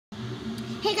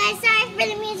Hey guys, sorry for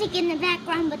the music in the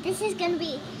background, but this is going to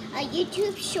be a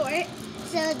YouTube short.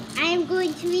 So I am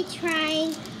going to be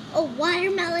trying a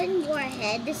watermelon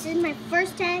warhead. This is my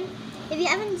first time. If you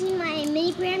haven't seen my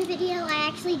mini brand video, I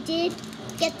actually did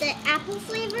get the apple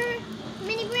flavor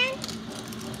mini brand.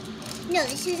 No,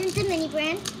 this isn't the mini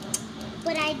brand,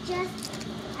 but I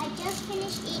just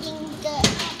finished eating the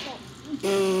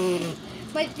apple.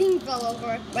 My thing fell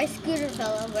over. My scooter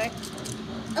fell over.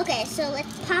 Okay, so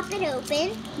let's pop it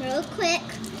open real quick.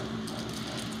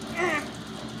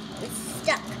 It's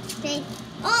stuck. Okay.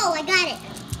 Oh, I got it.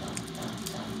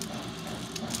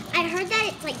 I heard that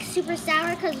it's like super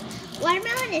sour because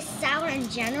watermelon is sour in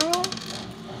general.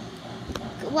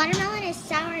 Watermelon is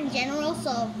sour in general,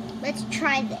 so let's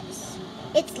try this.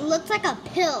 It looks like a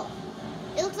pill.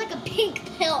 It looks like a pink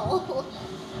pill.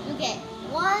 Okay,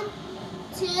 1,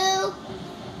 2,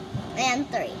 and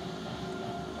 3.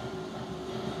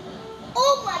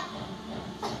 Oh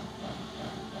my!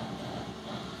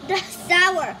 That's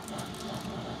sour.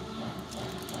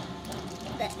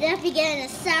 That's definitely getting a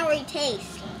soury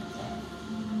taste.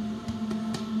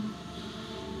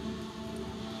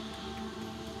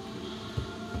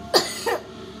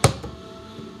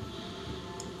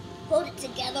 Hold it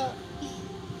together.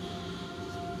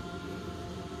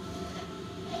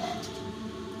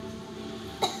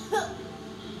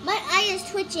 My eye is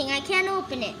twitching. I can't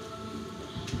open it.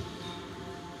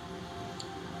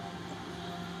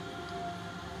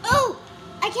 Oh!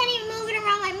 I can't even move it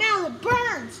around my mouth. It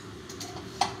burns.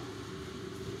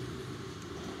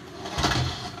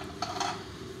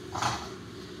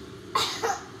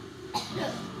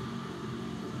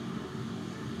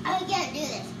 I can't do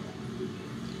this.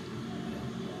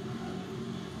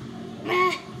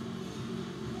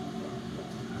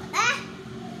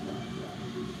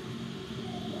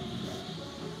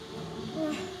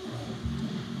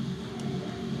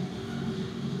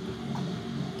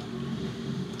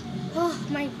 Oh,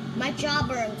 my jaw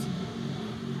burns.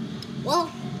 Well,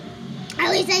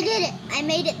 at least I did it. I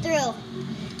made it through.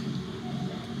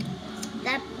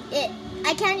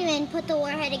 I can't even put the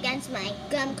warhead against my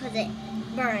gum because it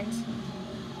burns.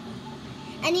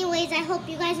 Anyways, I hope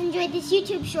you guys enjoyed this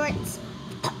YouTube shorts.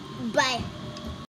 Bye.